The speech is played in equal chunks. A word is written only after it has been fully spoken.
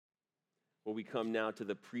Well, we come now to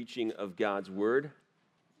the preaching of God's word.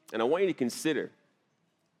 And I want you to consider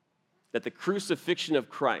that the crucifixion of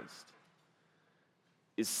Christ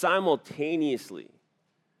is simultaneously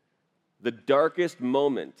the darkest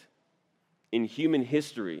moment in human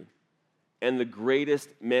history and the greatest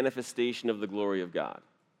manifestation of the glory of God.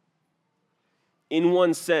 In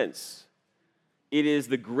one sense, it is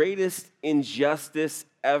the greatest injustice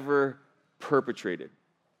ever perpetrated.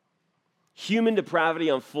 Human depravity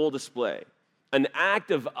on full display, an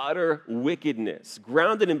act of utter wickedness,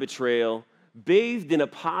 grounded in betrayal, bathed in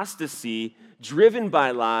apostasy, driven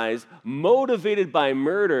by lies, motivated by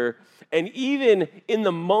murder, and even in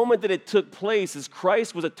the moment that it took place as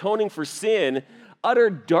Christ was atoning for sin, utter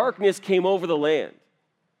darkness came over the land.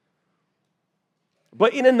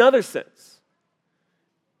 But in another sense,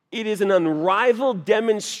 it is an unrivaled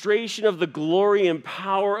demonstration of the glory and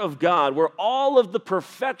power of God, where all of the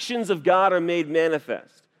perfections of God are made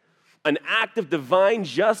manifest. An act of divine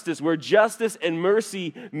justice where justice and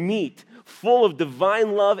mercy meet, full of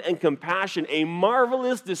divine love and compassion, a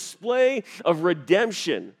marvelous display of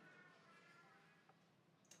redemption,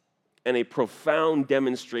 and a profound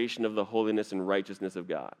demonstration of the holiness and righteousness of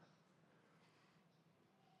God.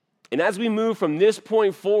 And as we move from this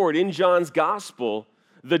point forward in John's gospel,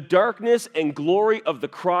 the darkness and glory of the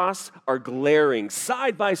cross are glaring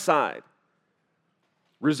side by side,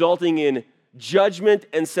 resulting in judgment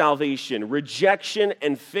and salvation, rejection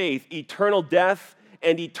and faith, eternal death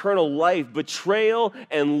and eternal life, betrayal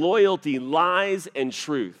and loyalty, lies and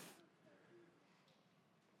truth.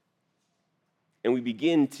 And we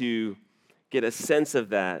begin to get a sense of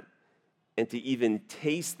that and to even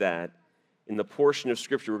taste that in the portion of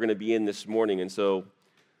Scripture we're going to be in this morning. And so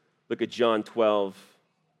look at John 12,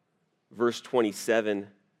 verse 27. And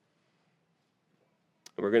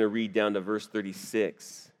we're going to read down to verse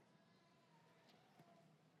 36.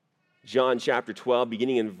 John chapter 12,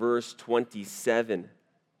 beginning in verse 27.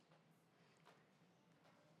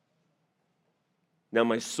 Now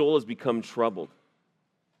my soul has become troubled.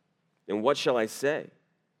 And what shall I say?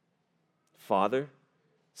 Father,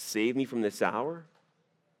 save me from this hour?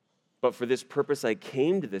 But for this purpose I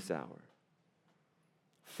came to this hour.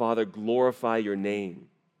 Father, glorify your name.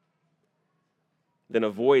 Then a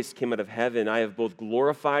voice came out of heaven, I have both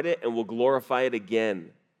glorified it and will glorify it again.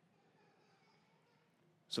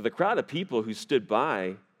 So the crowd of people who stood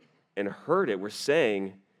by and heard it were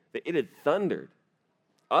saying that it had thundered.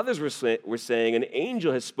 Others were saying, an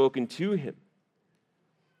angel has spoken to him.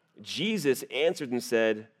 Jesus answered and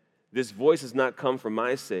said, this voice has not come for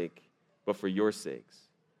my sake, but for your sakes.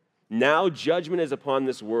 Now judgment is upon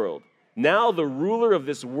this world. Now the ruler of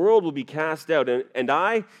this world will be cast out, and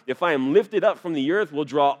I, if I am lifted up from the earth, will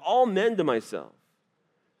draw all men to myself.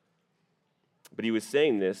 But he was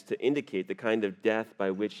saying this to indicate the kind of death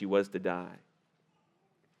by which he was to die.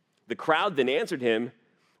 The crowd then answered him,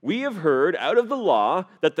 we have heard out of the law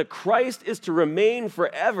that the Christ is to remain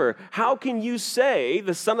forever. How can you say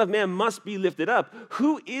the Son of Man must be lifted up?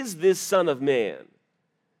 Who is this Son of Man?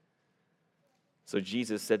 So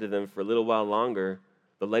Jesus said to them, for a little while longer,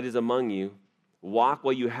 the light is among you. Walk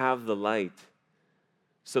while you have the light,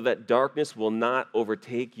 so that darkness will not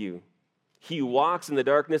overtake you. He who walks in the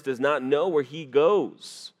darkness does not know where he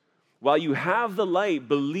goes. While you have the light,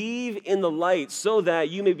 believe in the light so that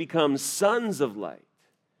you may become sons of light.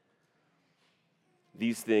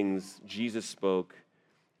 These things Jesus spoke,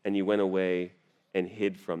 and he went away and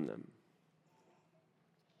hid from them.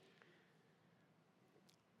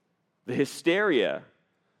 The hysteria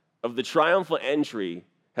of the triumphal entry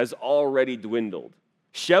has already dwindled.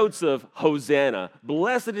 Shouts of Hosanna,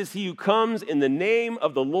 blessed is he who comes in the name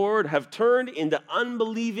of the Lord, have turned into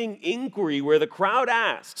unbelieving inquiry where the crowd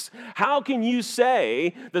asks, how can you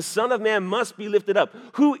say the Son of Man must be lifted up?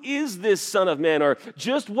 Who is this Son of Man? Or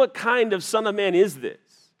just what kind of Son of Man is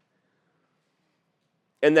this?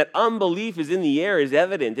 And that unbelief is in the air is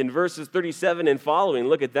evident in verses 37 and following.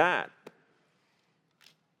 Look at that.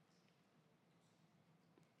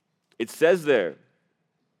 It says there,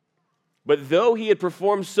 but though he had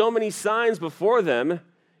performed so many signs before them,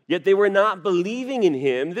 yet they were not believing in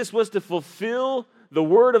him. This was to fulfill the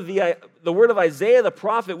word of Isaiah the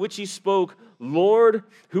prophet, which he spoke, Lord,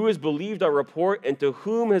 who has believed our report, and to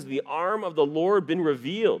whom has the arm of the Lord been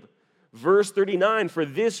revealed? Verse 39, for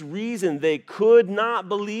this reason they could not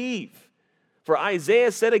believe. For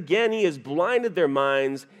Isaiah said again, he has blinded their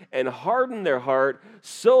minds and hardened their heart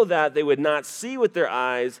so that they would not see with their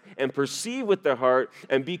eyes and perceive with their heart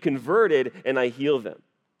and be converted, and I heal them.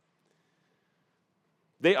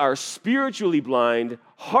 They are spiritually blind,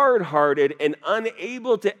 hard-hearted, and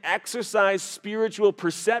unable to exercise spiritual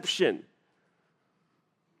perception.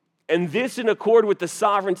 and this in accord with the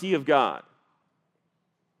sovereignty of God.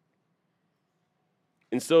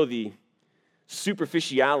 And so the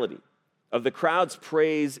superficiality of the crowd's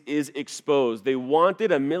praise is exposed. They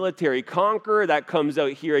wanted a military conqueror. That comes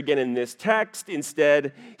out here again in this text.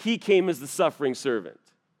 Instead, he came as the suffering servant.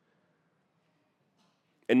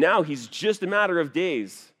 And now he's just a matter of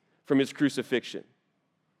days from his crucifixion.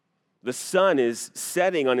 The sun is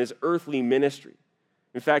setting on his earthly ministry.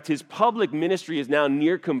 In fact, his public ministry is now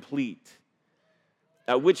near complete,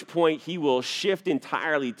 at which point he will shift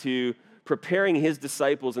entirely to preparing his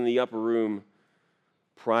disciples in the upper room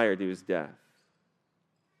prior to his death.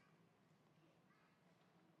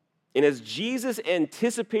 And as Jesus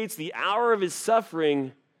anticipates the hour of his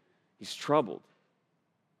suffering, he's troubled,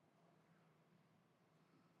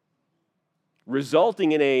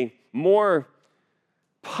 resulting in a more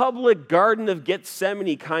public Garden of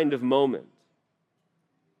Gethsemane kind of moment,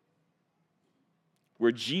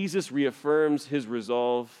 where Jesus reaffirms his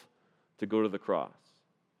resolve to go to the cross.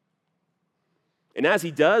 And as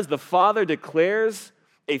he does, the Father declares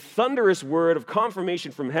a thunderous word of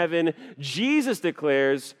confirmation from heaven. Jesus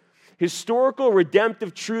declares historical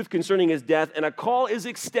redemptive truth concerning his death, and a call is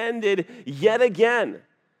extended yet again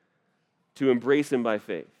to embrace him by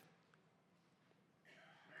faith.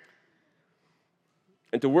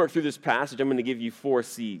 And to work through this passage, I'm going to give you 4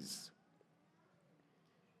 C's.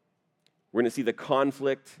 We're going to see the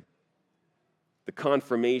conflict, the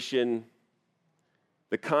confirmation,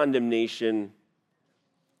 the condemnation,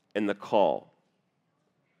 and the call.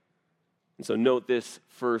 And so note this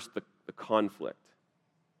first, the conflict.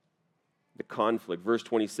 The conflict, verse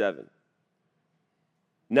 27.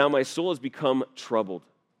 Now my soul has become troubled,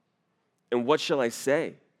 and what shall I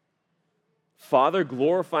say? Father,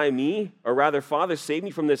 glorify me, or rather, Father, save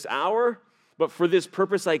me from this hour, but for this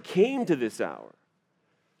purpose I came to this hour.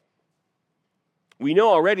 We know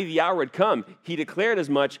already the hour had come. He declared as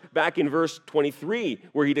much back in verse 23,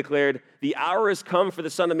 where he declared, the hour has come for the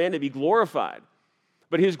Son of Man to be glorified.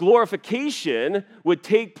 But his glorification would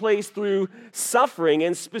take place through suffering,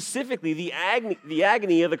 and specifically the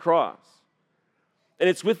agony of the cross. And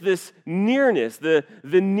it's with this nearness, the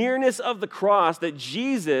nearness of the cross, that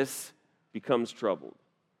Jesus becomes troubled.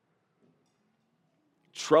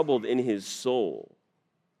 Troubled in his soul.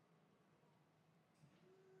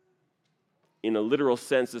 In a literal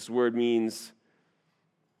sense, this word means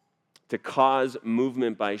to cause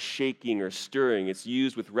movement by shaking or stirring. It's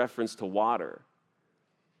used with reference to water.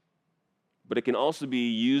 But it can also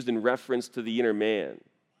be used in reference to the inner man.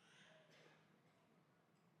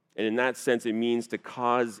 And in that sense, it means to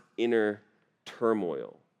cause inner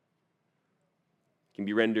turmoil. It can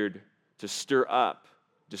be rendered to stir up,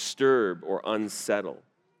 disturb, or unsettle.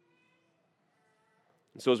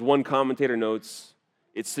 And so as one commentator notes,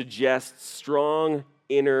 it suggests strong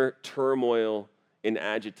inner turmoil and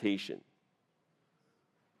agitation.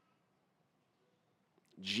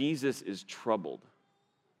 Jesus is troubled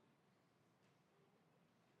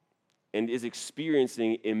and is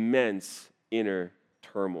experiencing immense inner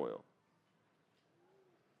turmoil.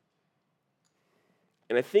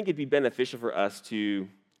 And I think it'd be beneficial for us to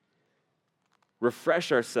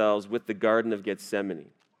refresh ourselves with the Garden of Gethsemane.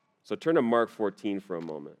 So turn to Mark 14 for a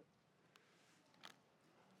moment.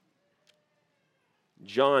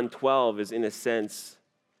 John 12 is, in a sense,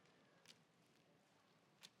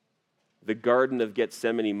 the Garden of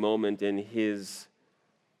Gethsemane moment in his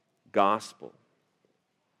gospel.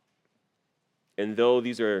 And though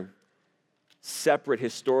these are separate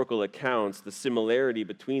historical accounts, the similarity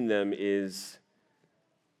between them is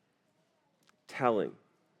telling.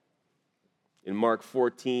 In Mark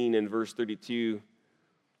 14 and verse 32,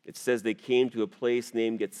 it says they came to a place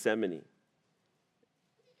named Gethsemane.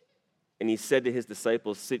 And he said to his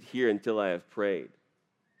disciples, sit here until I have prayed.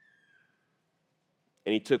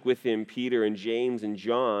 And he took with him Peter and James and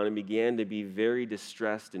John and began to be very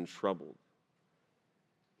distressed and troubled.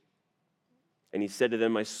 And he said to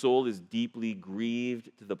them, my soul is deeply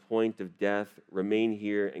grieved to the point of death. Remain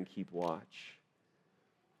here and keep watch.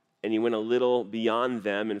 And he went a little beyond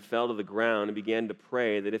them and fell to the ground and began to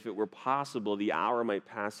pray that if it were possible, the hour might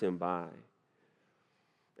pass him by.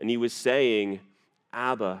 And he was saying,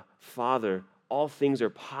 Abba, Father, all things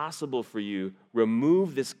are possible for you.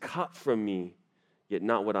 Remove this cup from me, yet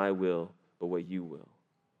not what I will, but what you will.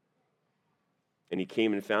 And he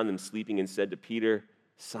came and found them sleeping and said to Peter,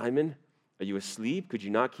 Simon, are you asleep? Could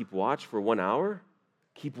you not keep watch for 1 hour?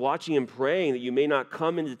 Keep watching and praying that you may not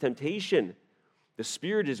come into temptation. The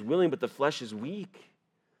spirit is willing, but the flesh is weak.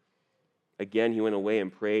 Again, he went away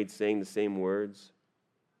and prayed, saying the same words.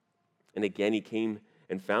 And again he came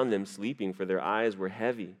and found them sleeping, for their eyes were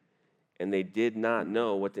heavy, and they did not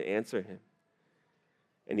know what to answer him.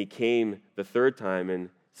 And he came the third time and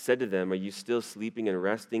said to them, "Are you still sleeping and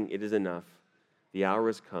resting? It is enough. The hour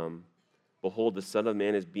has come. Behold, the Son of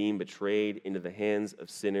Man is being betrayed into the hands of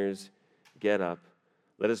sinners. Get up.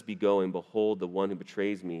 Let us be going. Behold, the one who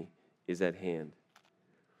betrays me is at hand."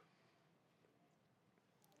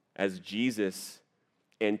 As Jesus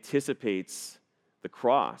anticipates the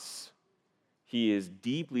cross, he is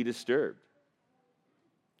deeply disturbed,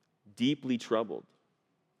 deeply troubled,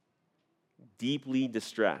 deeply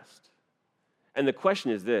distressed. And the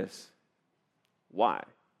question is this: why?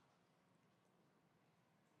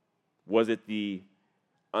 Was it the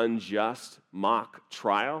unjust mock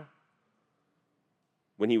trial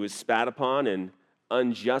when he was spat upon and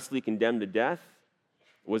unjustly condemned to death?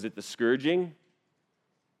 Was it the scourging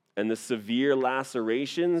and the severe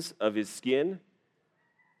lacerations of his skin?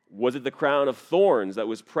 Was it the crown of thorns that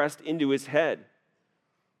was pressed into his head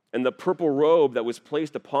and the purple robe that was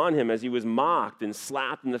placed upon him as he was mocked and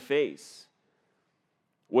slapped in the face?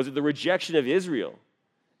 Was it the rejection of Israel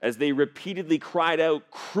as they repeatedly cried out,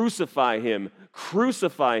 crucify him,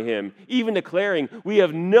 even declaring, "We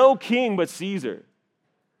have no king but Caesar"?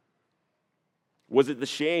 Was it the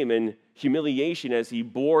shame and humiliation as he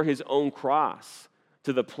bore his own cross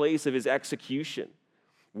to the place of his execution?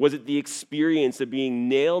 Was it the experience of being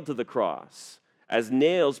nailed to the cross as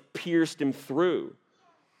nails pierced him through?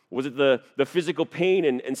 Was it the physical pain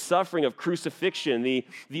and suffering of crucifixion,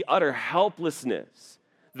 the utter helplessness,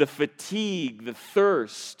 the fatigue, the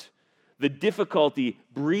thirst, the difficulty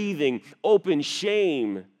breathing, open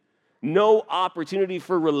shame, no opportunity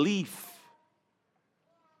for relief?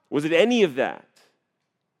 Was it any of that?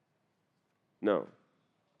 No.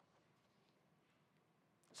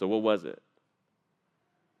 So what was it?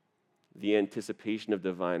 The anticipation of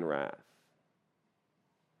divine wrath.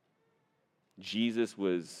 Jesus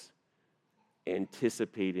was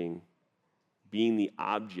anticipating being the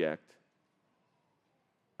object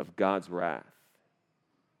of God's wrath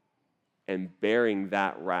and bearing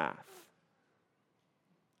that wrath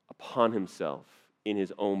upon himself in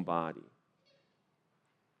his own body.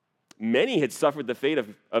 Many had suffered the fate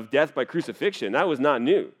of death by crucifixion. That was not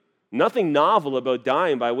new. Nothing novel about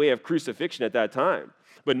dying by way of crucifixion at that time.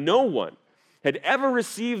 But no one had ever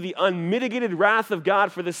received the unmitigated wrath of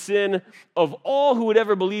God for the sin of all who would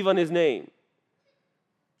ever believe on his name.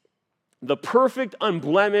 The perfect,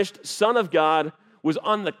 unblemished Son of God was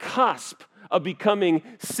on the cusp of becoming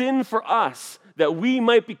sin for us, that we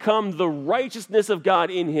might become the righteousness of God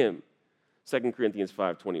in him. 2 Corinthians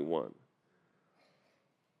 5:21.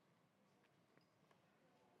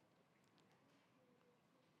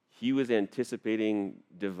 He was anticipating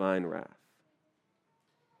divine wrath.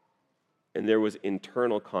 And there was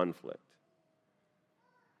internal conflict.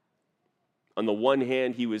 On the one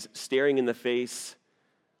hand, he was staring in the face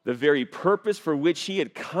the very purpose for which he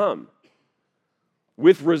had come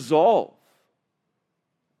with resolve.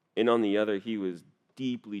 And on the other, he was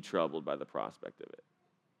deeply troubled by the prospect of it.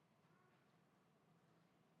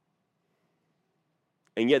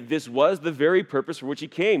 And yet this was the very purpose for which he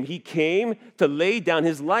came. He came to lay down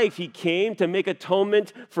his life. He came to make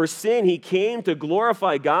atonement for sin. He came to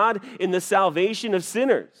glorify God in the salvation of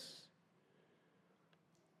sinners.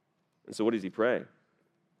 And so what does he pray?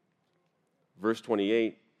 Verse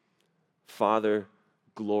 28, "Father,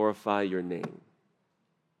 glorify your name."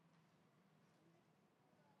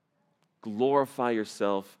 Glorify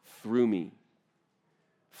yourself through me.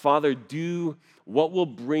 Father, do what will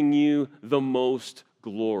bring you the most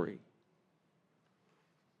glory.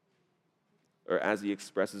 Or as he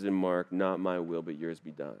expresses in Mark, "Not my will, but yours be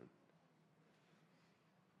done."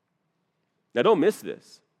 Now don't miss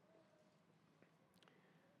this.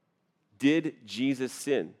 Did Jesus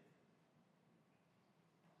sin?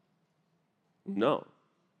 No. Of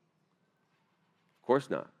course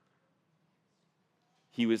not.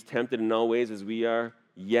 He was tempted in all ways as we are,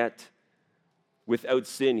 yet without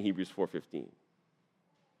sin, Hebrews 4:15.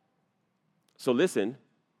 So listen,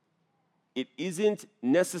 it isn't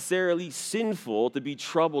necessarily sinful to be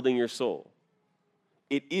troubled in your soul.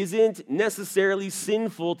 It isn't necessarily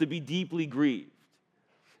sinful to be deeply grieved.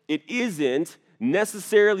 It isn't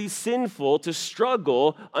necessarily sinful to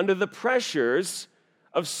struggle under the pressures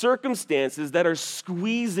of circumstances that are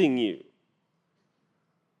squeezing you.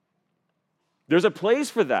 There's a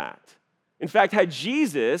place for that. In fact, had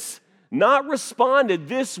Jesus not responded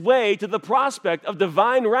this way to the prospect of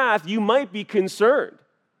divine wrath, you might be concerned.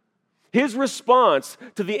 His response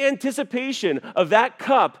to the anticipation of that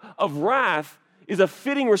cup of wrath is a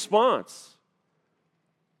fitting response.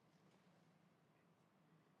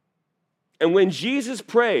 And when Jesus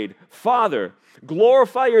prayed, Father,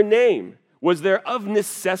 glorify your name, was there of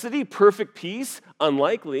necessity perfect peace?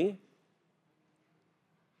 Unlikely.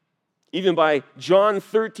 Even by John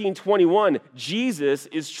 13:21, Jesus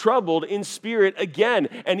is troubled in spirit again.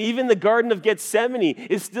 And even the Garden of Gethsemane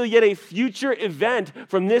is still yet a future event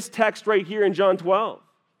from this text right here in John 12.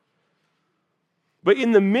 But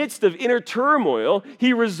in the midst of inner turmoil,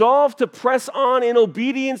 he resolved to press on in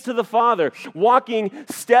obedience to the Father, walking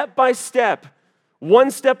step by step,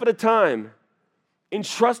 one step at a time,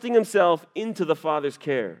 entrusting himself into the Father's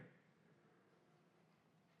care.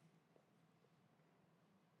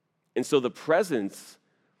 And so the presence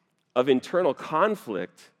of internal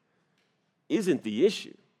conflict isn't the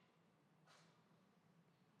issue.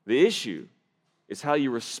 The issue is how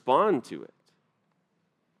you respond to it.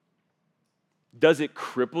 Does it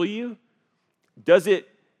cripple you? Does it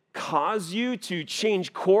cause you to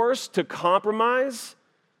change course, to compromise?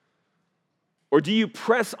 Or do you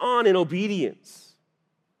press on in obedience?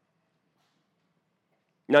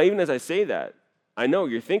 Now, even as I say that, I know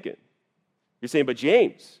what you're thinking. You're saying, but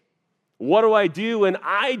James, what do I do when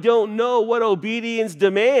I don't know what obedience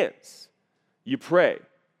demands? You pray.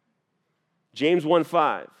 James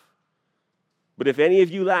 1:5. But if any of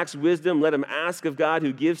you lacks wisdom, let him ask of God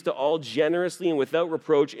who gives to all generously and without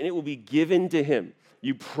reproach, and it will be given to him.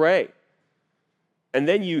 You pray. And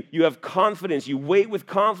then you have confidence. You wait with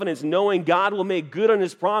confidence, knowing God will make good on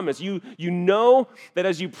his promise. You know that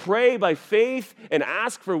as you pray by faith and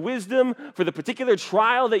ask for wisdom for the particular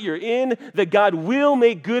trial that you're in, that God will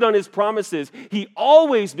make good on his promises. He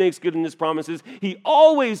always makes good on his promises. He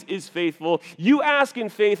always is faithful. You ask in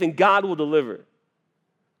faith and God will deliver.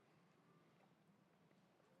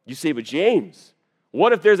 You say, but James,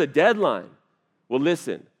 what if there's a deadline? Well,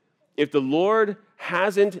 listen, if the Lord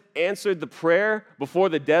hasn't answered the prayer before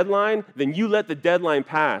the deadline, then you let the deadline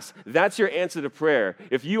pass. That's your answer to prayer.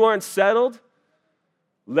 If you aren't settled,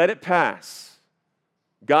 let it pass.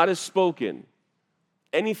 God has spoken.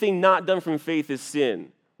 Anything not done from faith is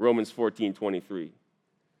sin, Romans 14:23.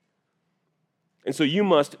 And so you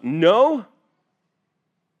must know,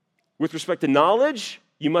 with respect to knowledge,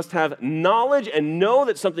 you must have knowledge and know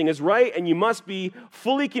that something is right, and you must be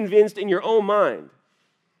fully convinced in your own mind.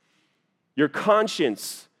 Your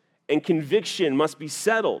conscience and conviction must be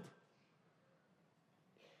settled.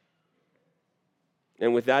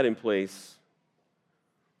 And with that in place,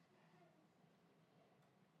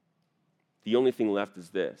 the only thing left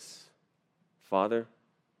is this: Father,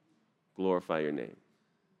 glorify your name.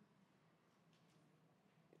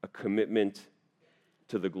 A commitment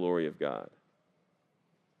to the glory of God.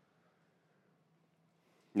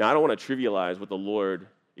 Now, I don't want to trivialize what the Lord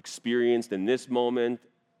experienced in this moment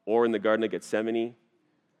or in the Garden of Gethsemane,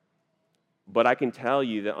 but I can tell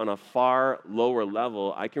you that on a far lower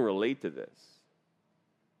level, I can relate to this.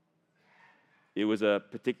 It was a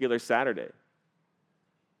particular Saturday,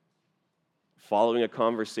 following a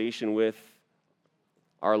conversation with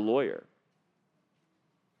our lawyer,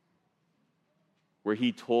 where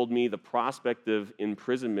he told me the prospect of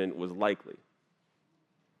imprisonment was likely.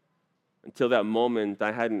 Until that moment,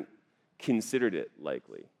 I hadn't considered it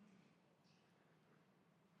likely.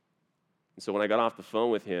 And so when I got off the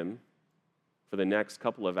phone with him for the next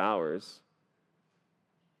couple of hours,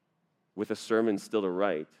 with a sermon still to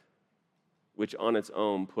write, which on its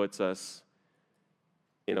own puts us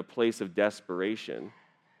in a place of desperation,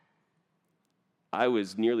 I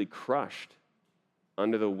was nearly crushed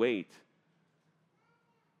under the weight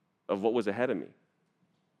of what was ahead of me.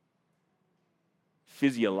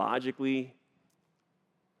 Physiologically,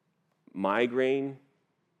 migraine,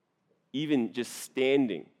 even just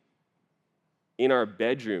standing in our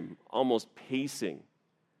bedroom, almost pacing,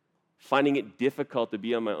 finding it difficult to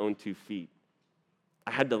be on my own 2 feet.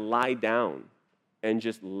 I had to lie down and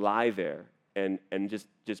just lie there and just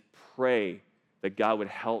pray that God would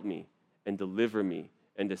help me and deliver me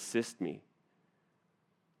and assist me.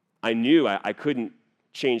 I knew I couldn't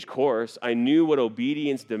change course. I knew what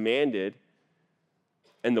obedience demanded,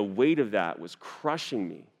 and the weight of that was crushing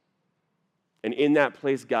me. And in that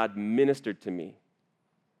place, God ministered to me.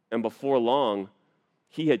 And before long,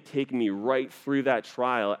 he had taken me right through that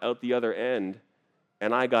trial out the other end,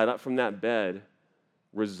 and I got up from that bed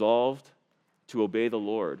resolved to obey the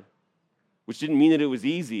Lord, which didn't mean that it was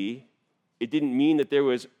easy. It didn't mean that there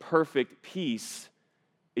was perfect peace.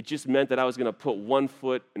 It just meant that I was going to put one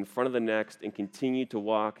foot in front of the next and continue to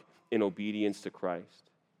walk in obedience to Christ.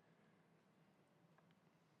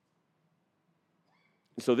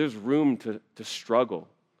 So there's room to struggle.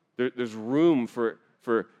 There's room for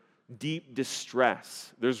deep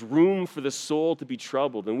distress. There's room for the soul to be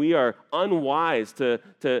troubled, and we are unwise to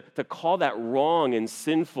call that wrong and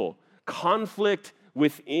sinful. Conflict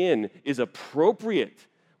within is appropriate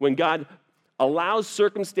when God allows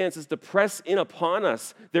circumstances to press in upon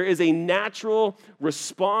us. There is a natural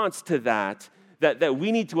response to that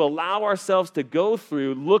we need to allow ourselves to go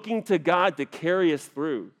through, looking to God to carry us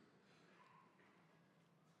through.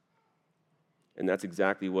 And that's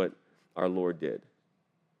exactly what our Lord did.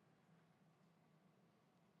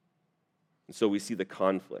 And so we see the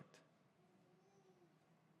conflict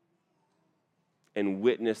and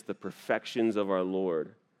witness the perfections of our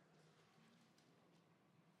Lord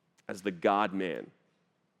as the God-man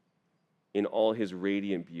in all his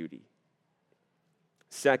radiant beauty.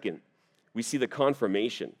 Second, we see the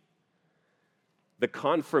confirmation. The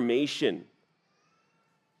confirmation.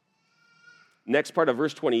 Next part of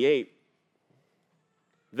verse 28.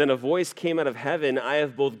 Then a voice came out of heaven, I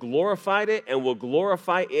have both glorified it and will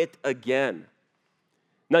glorify it again.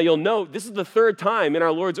 Now you'll note, this is the third time in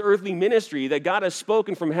our Lord's earthly ministry that God has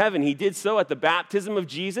spoken from heaven. He did so at the baptism of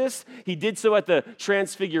Jesus, he did so at the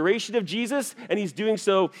transfiguration of Jesus, and he's doing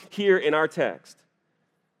so here in our text.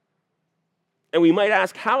 And we might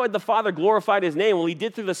ask, how had the Father glorified his name? Well, he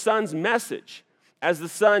did through the Son's message, as the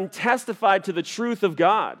Son testified to the truth of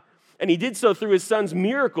God. And he did so through his Son's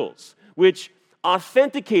miracles, which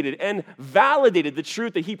authenticated and validated the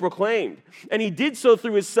truth that he proclaimed. And he did so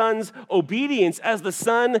through his Son's obedience, as the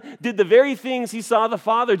Son did the very things he saw the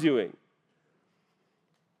Father doing.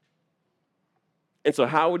 And so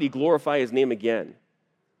how would he glorify his name again?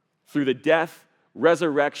 Through the death,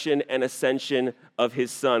 resurrection, and ascension of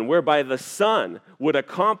his Son, whereby the Son would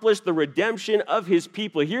accomplish the redemption of his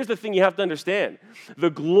people. Here's the thing you have to understand. The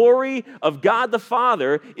glory of God the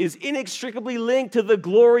Father is inextricably linked to the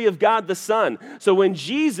glory of God the Son. So when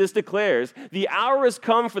Jesus declares, the hour has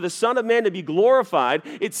come for the Son of Man to be glorified,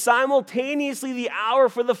 it's simultaneously the hour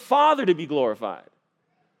for the Father to be glorified.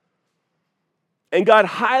 And God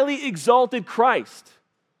highly exalted Christ,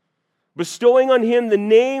 bestowing on him the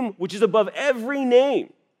name which is above every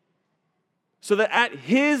name, so that at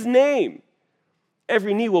his name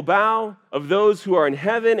every knee will bow, of those who are in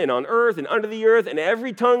heaven and on earth and under the earth, and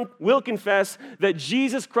every tongue will confess that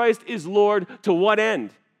Jesus Christ is Lord. To what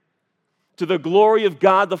end? To the glory of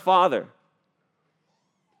God the Father.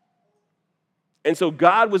 And so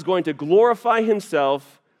God was going to glorify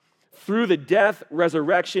himself through the death,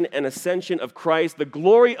 resurrection, and ascension of Christ. The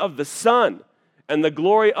glory of the Son and the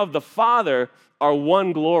glory of the Father are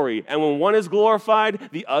one glory. And when one is glorified,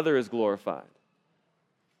 the other is glorified.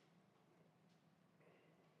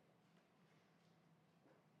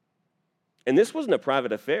 And this wasn't a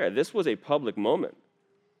private affair. This was a public moment.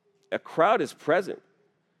 A crowd is present.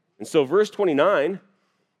 And so verse 29,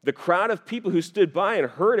 the crowd of people who stood by and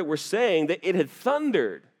heard it were saying that it had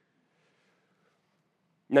thundered.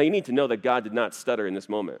 Now you need to know that God did not stutter in this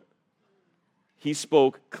moment. He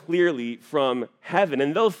spoke clearly from heaven.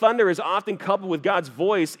 And though thunder is often coupled with God's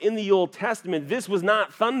voice in the Old Testament, this was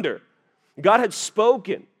not thunder. God had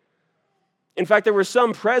spoken. In fact, there were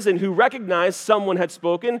some present who recognized someone had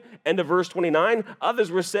spoken. End of verse 29. Others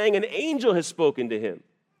were saying an angel has spoken to him.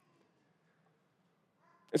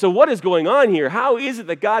 And so what is going on here? How is it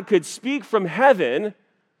that God could speak from heaven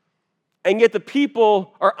and yet the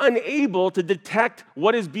people are unable to detect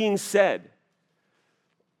what is being said?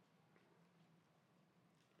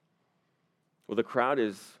 Well, the crowd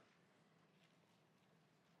is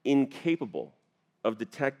incapable of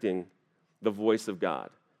detecting the voice of God.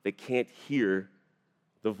 They can't hear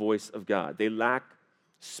the voice of God. They lack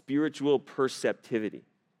spiritual perceptivity.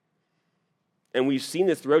 And we've seen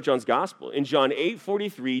this throughout John's gospel. In John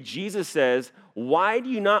 8:43, Jesus says, "Why do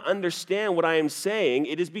you not understand what I am saying?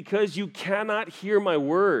 It is because you cannot hear my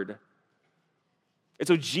word." And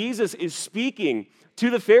so Jesus is speaking to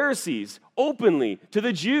the Pharisees openly, to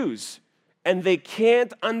the Jews. And they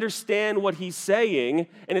can't understand what he's saying,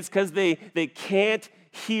 and it's because they can't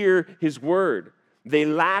hear his word. They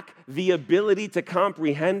lack the ability to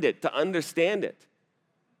comprehend it, to understand it.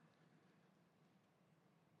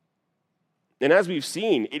 And as we've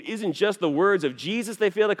seen, it isn't just the words of Jesus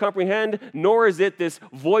they fail to comprehend, nor is it this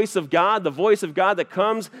voice of God, the voice of God that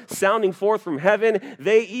comes sounding forth from heaven.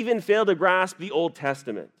 They even fail to grasp the Old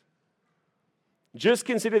Testament. Just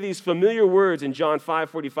consider these familiar words in John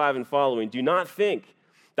 5:45 and following. Do not think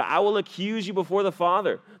that I will accuse you before the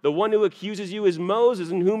Father. The one who accuses you is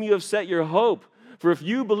Moses, in whom you have set your hope. For if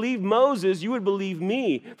you believed Moses, you would believe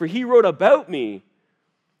me, for he wrote about me.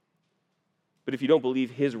 But if you don't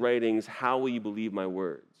believe his writings, how will you believe my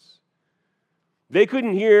words? They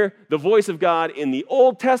couldn't hear the voice of God in the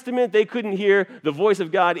Old Testament. They couldn't hear the voice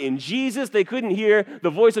of God in Jesus. They couldn't hear the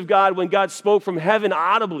voice of God when God spoke from heaven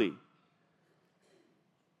audibly.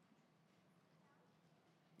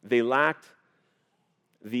 They lacked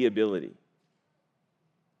the ability.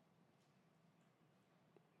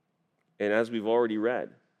 And as we've already read,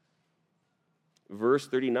 verse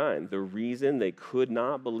 39, the reason they could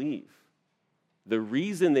not believe, the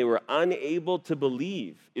reason they were unable to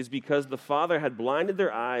believe is because the Father had blinded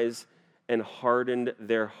their eyes and hardened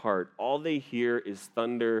their heart. All they hear is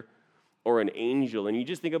thunder or an angel. And you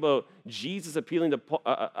just think about Jesus appearing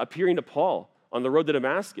to Paul on the road to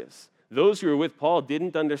Damascus. Those who were with Paul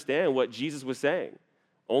didn't understand what Jesus was saying.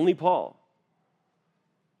 Only Paul.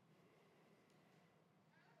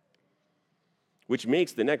 Which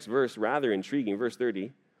makes the next verse rather intriguing. Verse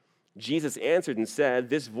 30. Jesus answered and said,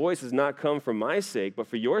 "This voice has not come for my sake, but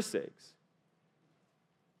for your sakes."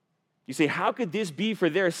 You say, how could this be for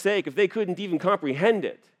their sake if they couldn't even comprehend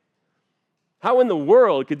it? How in the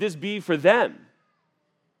world could this be for them?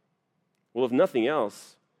 Well, if nothing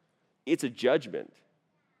else, it's a judgment.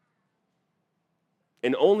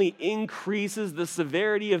 And only increases the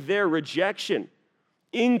severity of their rejection.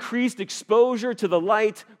 Increased exposure to the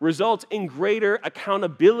light results in greater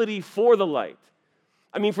accountability for the light.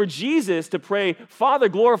 I mean, for Jesus to pray, "Father,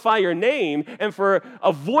 glorify your name," and for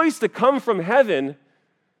a voice to come from heaven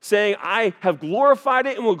saying, "I have glorified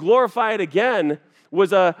it and will glorify it again,"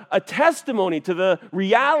 was a testimony to the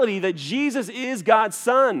reality that Jesus is God's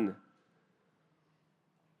Son,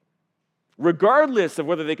 regardless of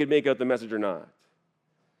whether they could make out the message or not.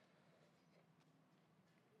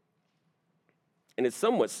 And it's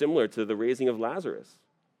somewhat similar to the raising of Lazarus.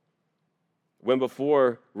 When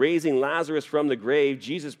before raising Lazarus from the grave,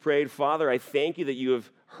 Jesus prayed, "Father, I thank you that you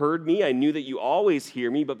have heard me. I knew that you always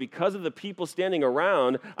hear me, but because of the people standing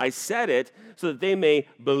around, I said it so that they may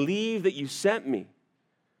believe that you sent me."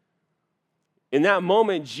 In that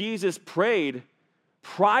moment, Jesus prayed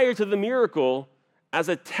prior to the miracle as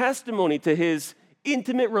a testimony to his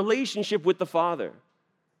intimate relationship with the Father.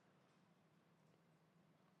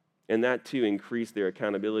 And that too increased their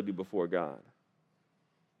accountability before God.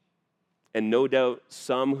 And no doubt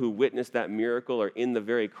some who witnessed that miracle are in the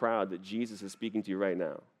very crowd that Jesus is speaking to you right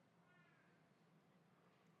now.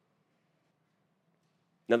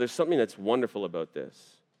 Now, there's something that's wonderful about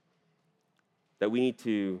this that we need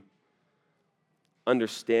to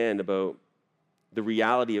understand about the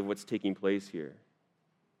reality of what's taking place here.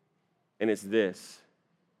 And it's this: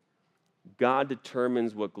 God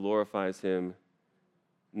determines what glorifies him,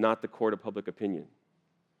 not the court of public opinion.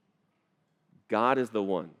 God is the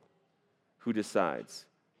one who decides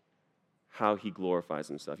how he glorifies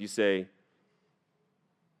himself. You say,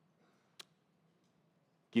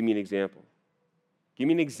 "Give me an example." Give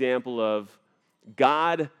me an example of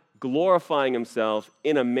God glorifying himself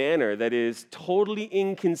in a manner that is totally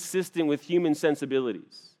inconsistent with human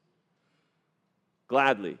sensibilities.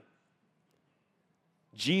 Gladly.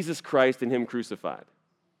 Jesus Christ and him crucified.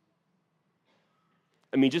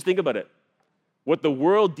 I mean, just think about it. What the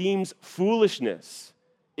world deems foolishness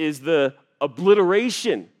is the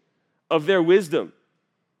obliteration of their wisdom.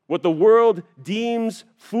 What the world deems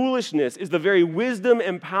foolishness is the very wisdom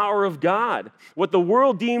and power of God. What the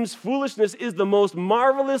world deems foolishness is the most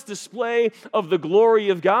marvelous display of the glory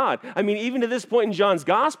of God. I mean, even to this point in John's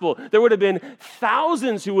gospel, there would have been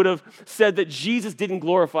thousands who would have said that Jesus didn't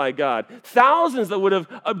glorify God. Thousands that would have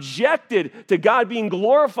objected to God being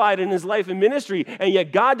glorified in his life and ministry. And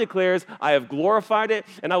yet God declares, "I have glorified it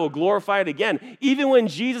and I will glorify it again." Even when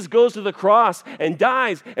Jesus goes to the cross and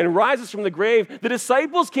dies and rises from the grave, the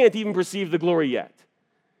disciples can't even perceive the glory yet.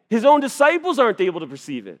 His own disciples aren't able to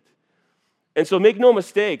perceive it. And so make no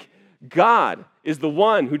mistake, God is the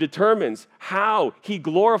one who determines how he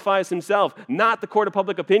glorifies himself, not the court of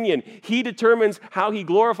public opinion. He determines how he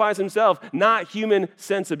glorifies himself, not human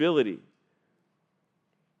sensibility.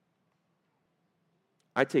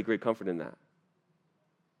 I take great comfort in that.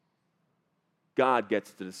 God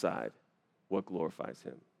gets to decide what glorifies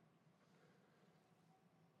him.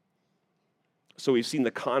 So we've seen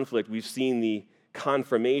the conflict, we've seen the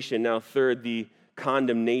confirmation. Now, third, the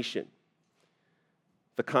condemnation.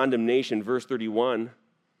 The condemnation, verse 31.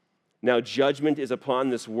 "Now judgment is upon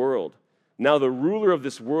this world. Now the ruler of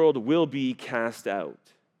this world will be cast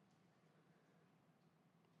out."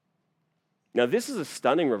 Now, this is a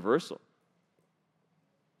stunning reversal.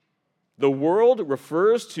 The world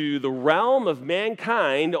refers to the realm of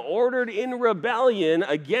mankind ordered in rebellion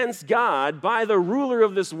against God by the ruler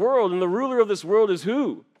of this world. And the ruler of this world is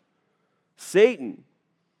who? Satan.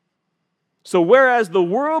 So whereas the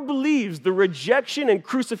world believes the rejection and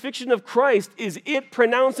crucifixion of Christ is it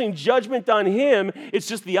pronouncing judgment on him, it's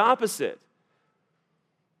just the opposite.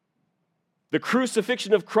 The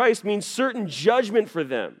crucifixion of Christ means certain judgment for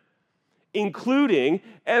them, including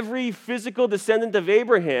every physical descendant of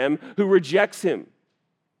Abraham who rejects him.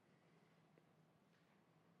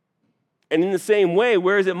 And in the same way,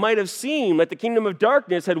 whereas it might have seemed like the kingdom of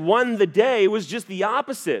darkness had won the day, it was just the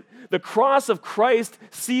opposite. The cross of Christ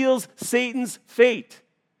seals Satan's fate.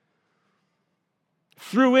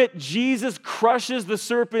 Through it, Jesus crushes the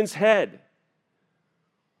serpent's head.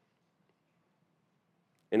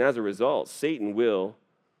 And as a result, Satan will,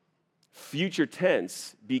 future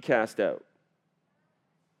tense, be cast out,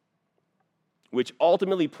 which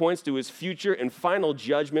ultimately points to his future and final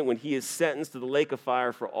judgment when he is sentenced to the lake of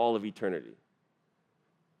fire for all of eternity.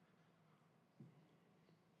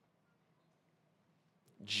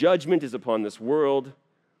 Judgment is upon this world.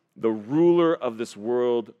 The ruler of this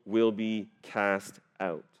world will be cast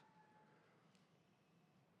out.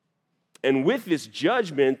 And with this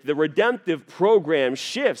judgment, the redemptive program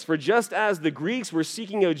shifts. For just as the Greeks were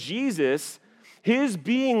seeking out Jesus, his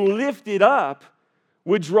being lifted up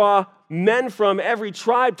would draw men from every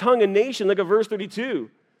tribe, tongue, and nation. Look at verse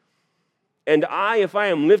 32. And I, if I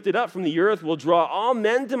am lifted up from the earth, will draw all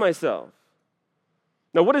men to myself.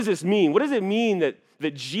 Now, what does this mean? What does it mean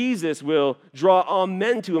that Jesus will draw all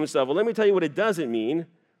men to himself? Well, let me tell you what it doesn't mean.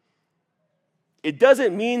 It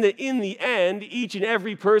doesn't mean that in the end, each and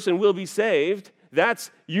every person will be saved. That's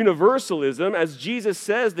universalism. As Jesus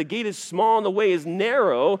says, the gate is small and the way is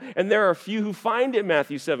narrow, and there are few who find it,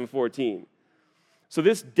 Matthew 7:14. So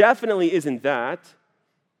this definitely isn't that.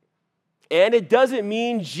 And it doesn't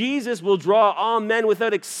mean Jesus will draw all men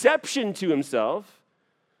without exception to himself,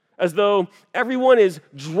 as though everyone is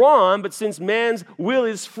drawn, but since man's will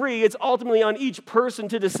is free, it's ultimately on each person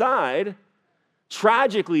to decide.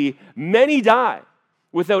 Tragically, many die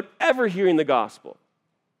without ever hearing the gospel.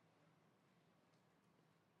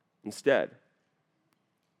 Instead,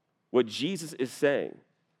 what Jesus is saying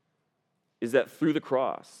is that through the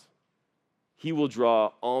cross, he will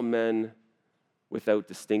draw all men without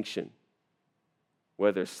distinction,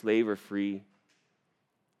 whether slave or free,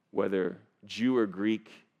 whether Jew or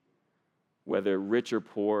Greek, whether rich or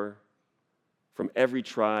poor, from every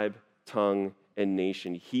tribe, tongue, and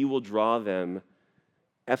nation. He will draw them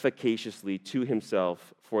efficaciously to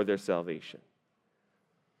himself for their salvation.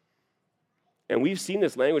 And we've seen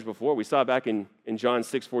this language before. We saw it back in John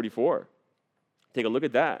 6:44. Take a look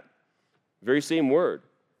at that. Very same word.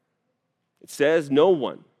 It says, no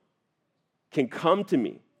one can come to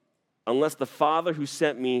me unless the Father who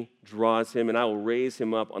sent me draws him, and I will raise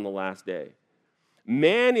him up on the last day.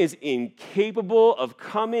 Man is incapable of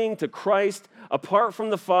coming to Christ apart from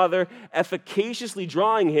the Father efficaciously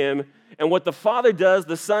drawing him. And what the Father does,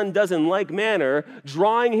 the Son does in like manner,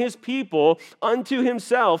 drawing his people unto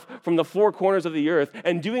himself from the four corners of the earth,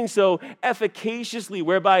 and doing so efficaciously,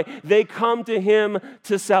 whereby they come to him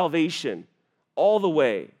to salvation all the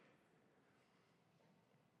way.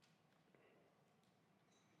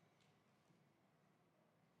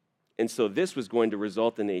 And so this was going to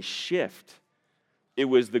result in a shift. It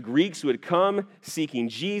was the Greeks who had come seeking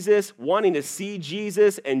Jesus, wanting to see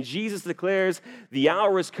Jesus, and Jesus declares, the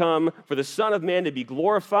hour has come for the Son of Man to be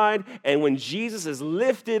glorified, and when Jesus is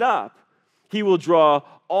lifted up, he will draw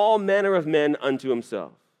all manner of men unto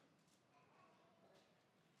himself.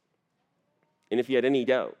 And if you had any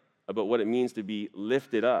doubt about what it means to be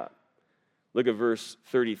lifted up, look at verse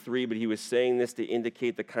 33, but he was saying this to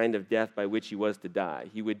indicate the kind of death by which he was to die.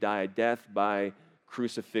 He would die a death by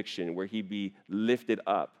crucifixion, where he'd be lifted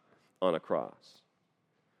up on a cross.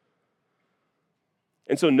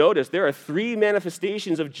 And so notice, there are three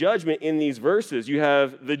manifestations of judgment in these verses. You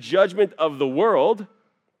have the judgment of the world,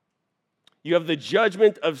 you have the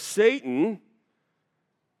judgment of Satan,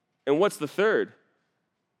 and what's the third?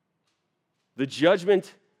 The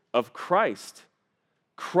judgment of Christ.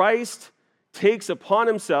 Christ takes upon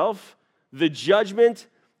himself the judgment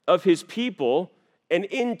of his people, and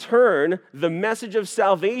in turn, the message of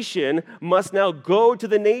salvation must now go to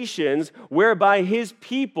the nations, whereby his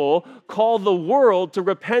people call the world to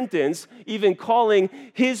repentance, even calling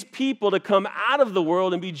his people to come out of the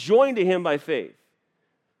world and be joined to him by faith.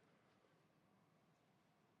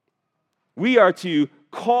 We are to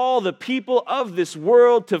call the people of this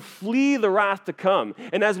world to flee the wrath to come.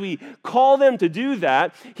 And as we call them to do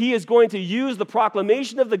that, he is going to use the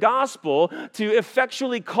proclamation of the gospel to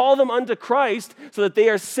effectually call them unto Christ so that they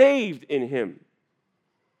are saved in him.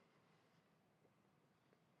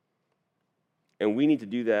 And we need to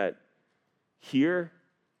do that here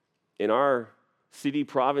in our city,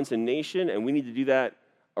 province, and nation, and we need to do that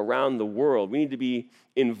around the world. We need to be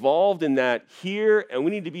involved in that here, and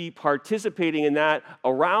we need to be participating in that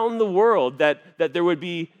around the world, that there would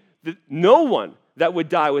be no one that would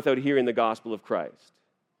die without hearing the gospel of Christ.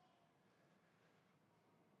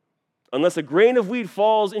 Unless a grain of wheat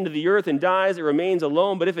falls into the earth and dies, it remains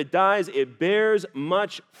alone. But if it dies, it bears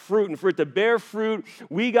much fruit. And for it to bear fruit,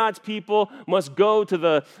 we, God's people, must go to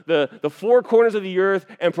the four corners of the earth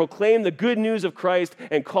and proclaim the good news of Christ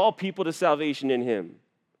and call people to salvation in Him.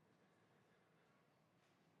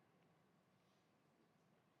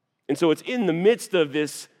 And so it's in the midst of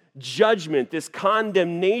this judgment, this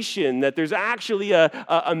condemnation, that there's actually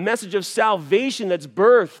a message of salvation that's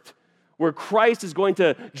birthed, where Christ is going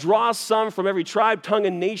to draw some from every tribe, tongue,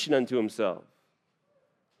 and nation unto Himself.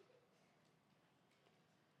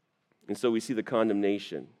 And so we see the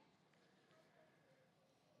condemnation.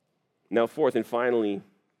 Now, fourth and finally,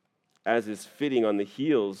 as is fitting on the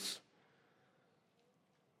heels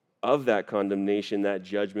of that condemnation, that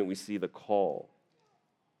judgment, we see the call.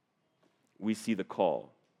 We see the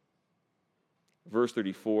call. Verse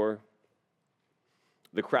 34,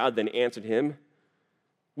 the crowd then answered him,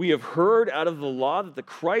 "We have heard out of the law that the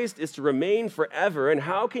Christ is to remain forever, and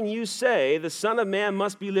how can you say the Son of Man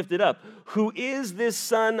must be lifted up? Who is this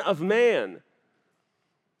Son of Man?"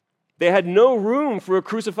 They had no room for a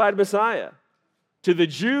crucified Messiah. To the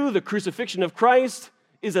Jew, the crucifixion of Christ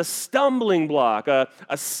is a stumbling block, a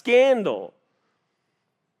scandal.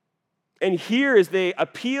 And here, as they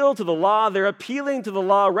appeal to the law, they're appealing to the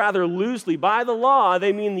law rather loosely. By the law,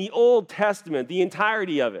 they mean the Old Testament, the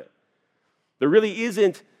entirety of it. There really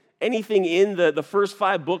isn't anything in the first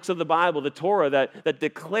 5 books of the Bible, the Torah, that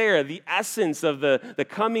declare the essence of the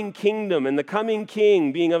coming kingdom and the coming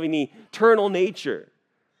king being of an eternal nature.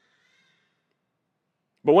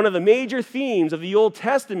 But one of the major themes of the Old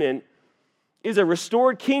Testament is a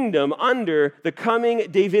restored kingdom under the coming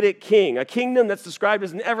Davidic king, a kingdom that's described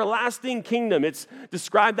as an everlasting kingdom. It's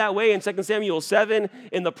described that way in 2 Samuel 7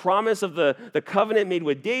 in the promise of the covenant made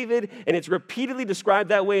with David, and it's repeatedly described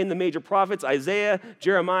that way in the major prophets, Isaiah,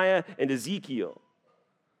 Jeremiah, and Ezekiel.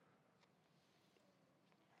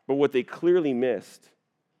 But what they clearly missed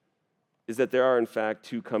is that there are, in fact,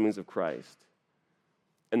 2 comings of Christ.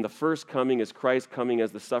 And the first coming is Christ coming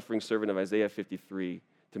as the suffering servant of Isaiah 53,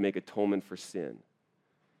 to make atonement for sin.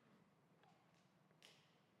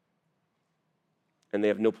 And they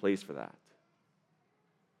have no place for that.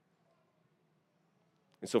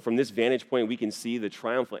 And so from this vantage point, we can see the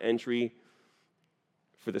triumphal entry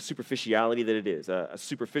for the superficiality that it is, a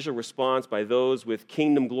superficial response by those with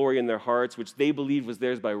kingdom glory in their hearts, which they believed was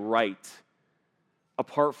theirs by right,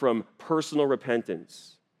 apart from personal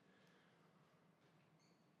repentance.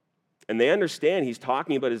 And they understand he's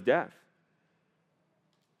talking about his death.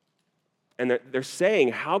 And they're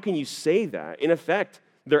saying, how can you say that? In effect,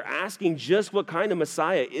 they're asking just what kind of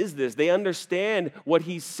Messiah is this? They understand what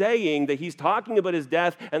he's saying, that he's talking about his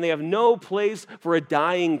death, and they have no place for a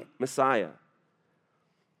dying Messiah.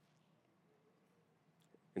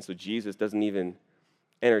 And so Jesus doesn't even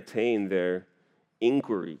entertain their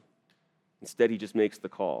inquiry. Instead, he just makes the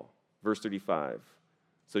call. Verse 35.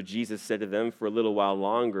 So Jesus said to them, "For a little while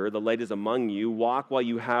longer, the light is among you. Walk while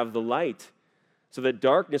you have the light, so that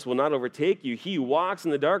darkness will not overtake you. He who walks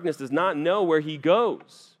in the darkness does not know where he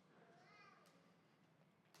goes."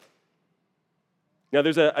 Now,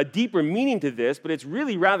 there's a deeper meaning to this, but it's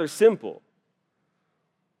really rather simple.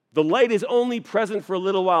 The light is only present for a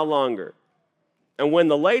little while longer. And when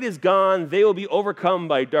the light is gone, they will be overcome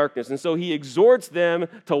by darkness. And so he exhorts them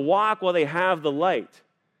to walk while they have the light,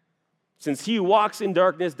 since he who walks in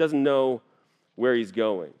darkness doesn't know where he's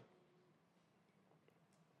going.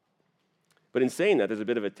 But in saying that, there's a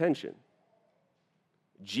bit of a tension.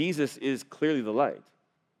 Jesus is clearly the light.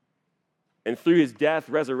 And through his death,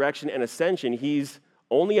 resurrection, and ascension, he's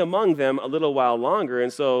only among them a little while longer.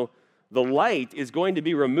 And so the light is going to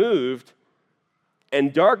be removed,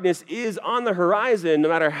 and darkness is on the horizon no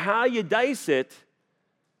matter how you dice it.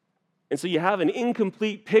 And so you have an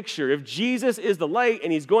incomplete picture. If Jesus is the light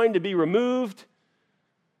and he's going to be removed,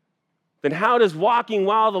 then how does walking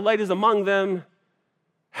while the light is among them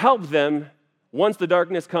help them once the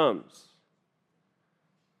darkness comes?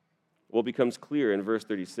 Well, it becomes clear in verse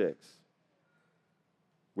 36,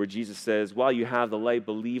 where Jesus says, "While you have the light,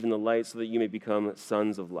 believe in the light so that you may become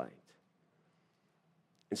sons of light."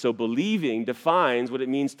 And so believing defines what it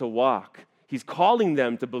means to walk. He's calling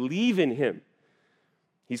them to believe in him.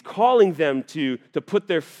 He's calling them to put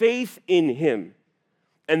their faith in him.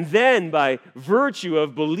 And then, by virtue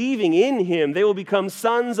of believing in him, they will become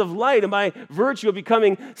sons of light. And by virtue of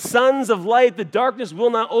becoming sons of light, the darkness will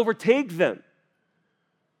not overtake them.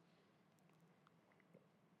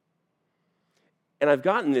 And I've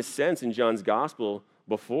gotten this sense in John's gospel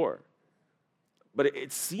before. But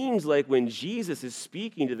it seems like when Jesus is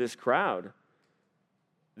speaking to this crowd,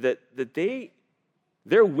 that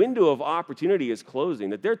their window of opportunity is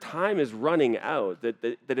closing, that their time is running out,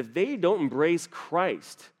 that if they don't embrace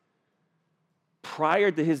Christ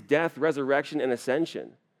prior to his death, resurrection, and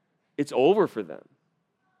ascension, it's over for them.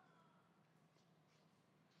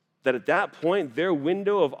 That at that point, their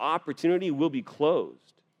window of opportunity will be closed.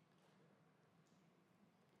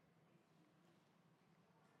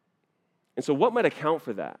 And so what might account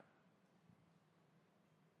for that?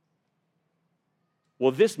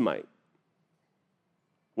 Well, this might.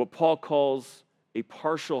 What Paul calls a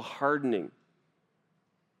partial hardening.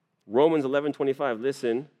 Romans 11:25,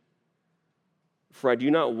 listen, for I do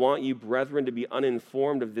not want you, brethren, to be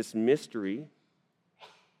uninformed of this mystery,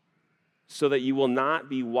 so that you will not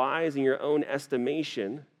be wise in your own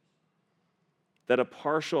estimation, that a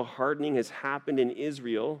partial hardening has happened in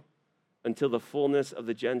Israel until the fullness of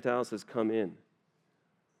the Gentiles has come in.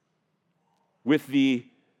 With the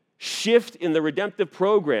shift in the redemptive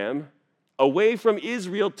program away from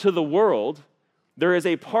Israel to the world, there is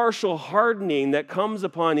a partial hardening that comes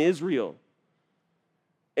upon Israel.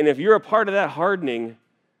 And if you're a part of that hardening,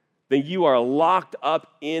 then you are locked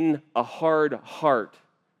up in a hard heart.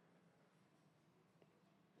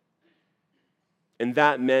 And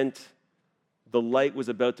that meant the light was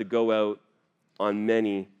about to go out on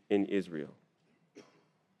many in Israel.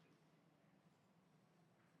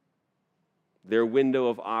 Their window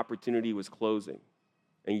of opportunity was closing.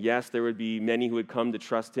 And yes, there would be many who would come to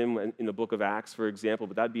trust him in the book of Acts, for example,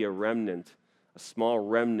 but that'd be a remnant, a small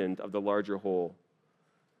remnant of the larger whole.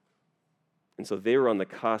 And so they were on the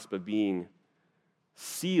cusp of being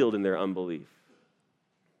sealed in their unbelief.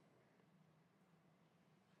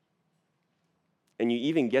 And you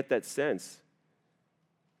even get that sense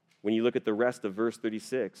when you look at the rest of verse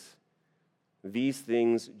 36. These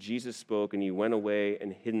things Jesus spoke, and he went away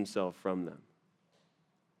and hid himself from them.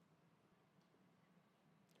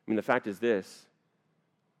 I mean, the fact is this.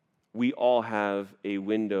 We all have a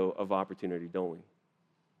window of opportunity, don't we?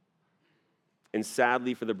 And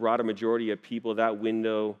sadly, for the broader majority of people, that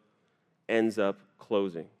window ends up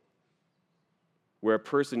closing, where a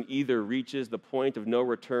person either reaches the point of no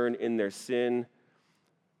return in their sin,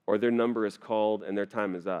 or their number is called and their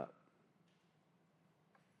time is up.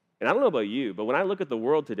 And I don't know about you, but when I look at the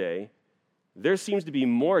world today, there seems to be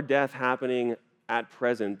more death happening at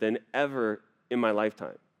present than ever in my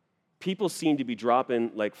lifetime. People seem to be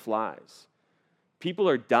dropping like flies. People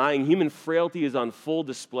are dying. Human frailty is on full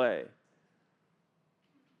display.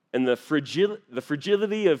 And the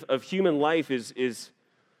fragility of human life is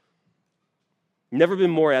never been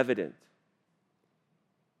more evident.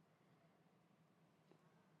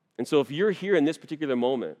 And so if you're here in this particular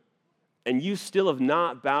moment and you still have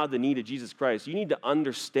not bowed the knee to Jesus Christ, you need to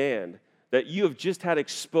understand that you have just had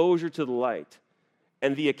exposure to the light,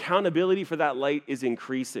 and the accountability for that light is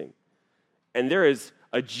increasing. And there is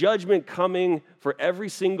a judgment coming for every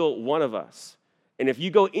single one of us. And if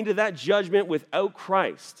you go into that judgment without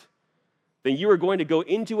Christ, then you are going to go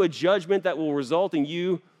into a judgment that will result in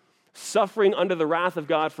you suffering under the wrath of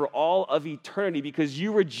God for all of eternity, because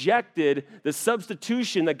you rejected the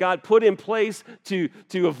substitution that God put in place to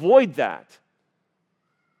avoid that.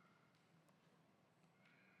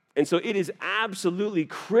 And so it is absolutely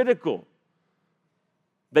critical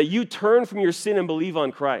that you turn from your sin and believe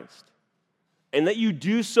on Christ, and that you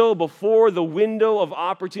do so before the window of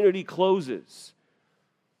opportunity closes.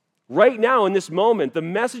 Right now, in this moment, the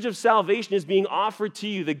message of salvation is being offered to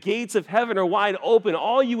you. The gates of heaven are wide open.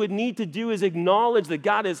 All you would need to do is acknowledge that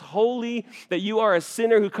God is holy, that you are a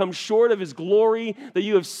sinner who comes short of his glory, that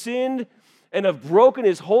you have sinned and have broken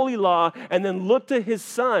his holy law, and then look to his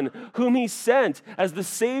Son, whom he sent as the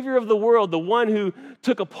Savior of the world, the one who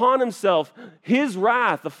took upon himself his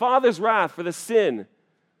wrath, the Father's wrath, for the sin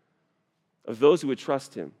of those who would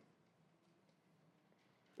trust him.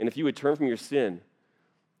 And if you would turn from your sin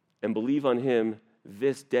and believe on him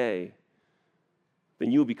this day,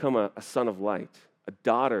 then you will become a son of light, a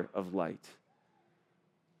daughter of light.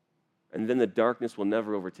 And then the darkness will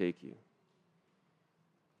never overtake you.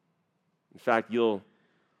 In fact, you'll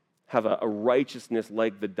have a righteousness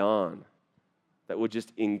like the dawn that will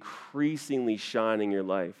just increasingly shine in your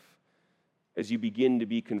life as you begin to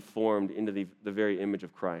be conformed into the very image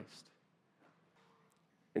of Christ.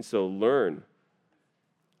 And so learn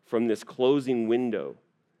from this closing window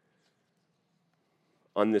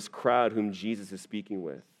on this crowd whom Jesus is speaking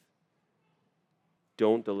with.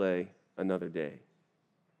 Don't delay another day.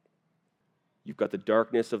 You've got the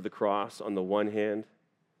darkness of the cross on the one hand,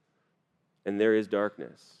 and there is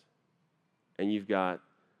darkness. and you've got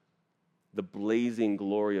the blazing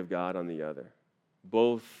glory of God on the other,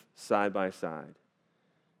 both side by side.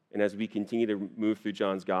 And as we continue to move through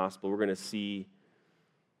John's gospel, we're going to see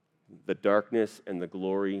the darkness and the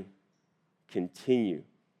glory continue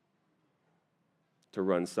to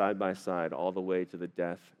run side by side all the way to the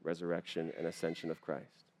death, resurrection, and ascension of Christ.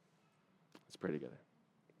 Let's pray together.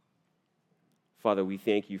 Father, we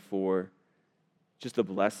thank you for just the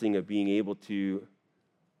blessing of being able to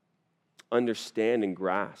understand and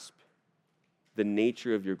grasp the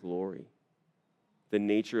nature of your glory, the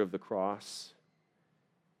nature of the cross,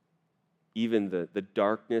 even the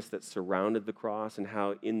darkness that surrounded the cross, and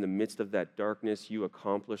how in the midst of that darkness you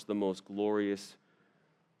accomplished the most glorious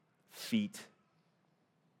feat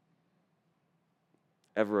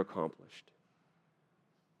ever accomplished.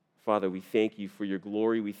 Father, we thank you for your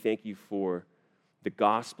glory. We thank you for the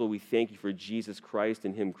gospel. We thank you for Jesus Christ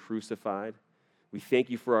and him crucified. We thank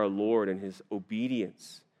you for our Lord and his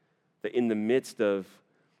obedience, that in the midst of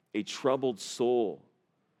a troubled soul,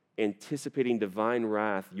 anticipating divine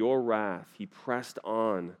wrath, your wrath, he pressed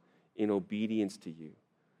on in obedience to you.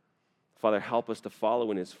 Father, help us to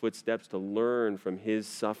follow in his footsteps, to learn from his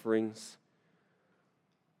sufferings.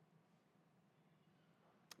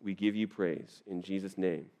 We give you praise. In Jesus'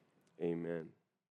 name, amen.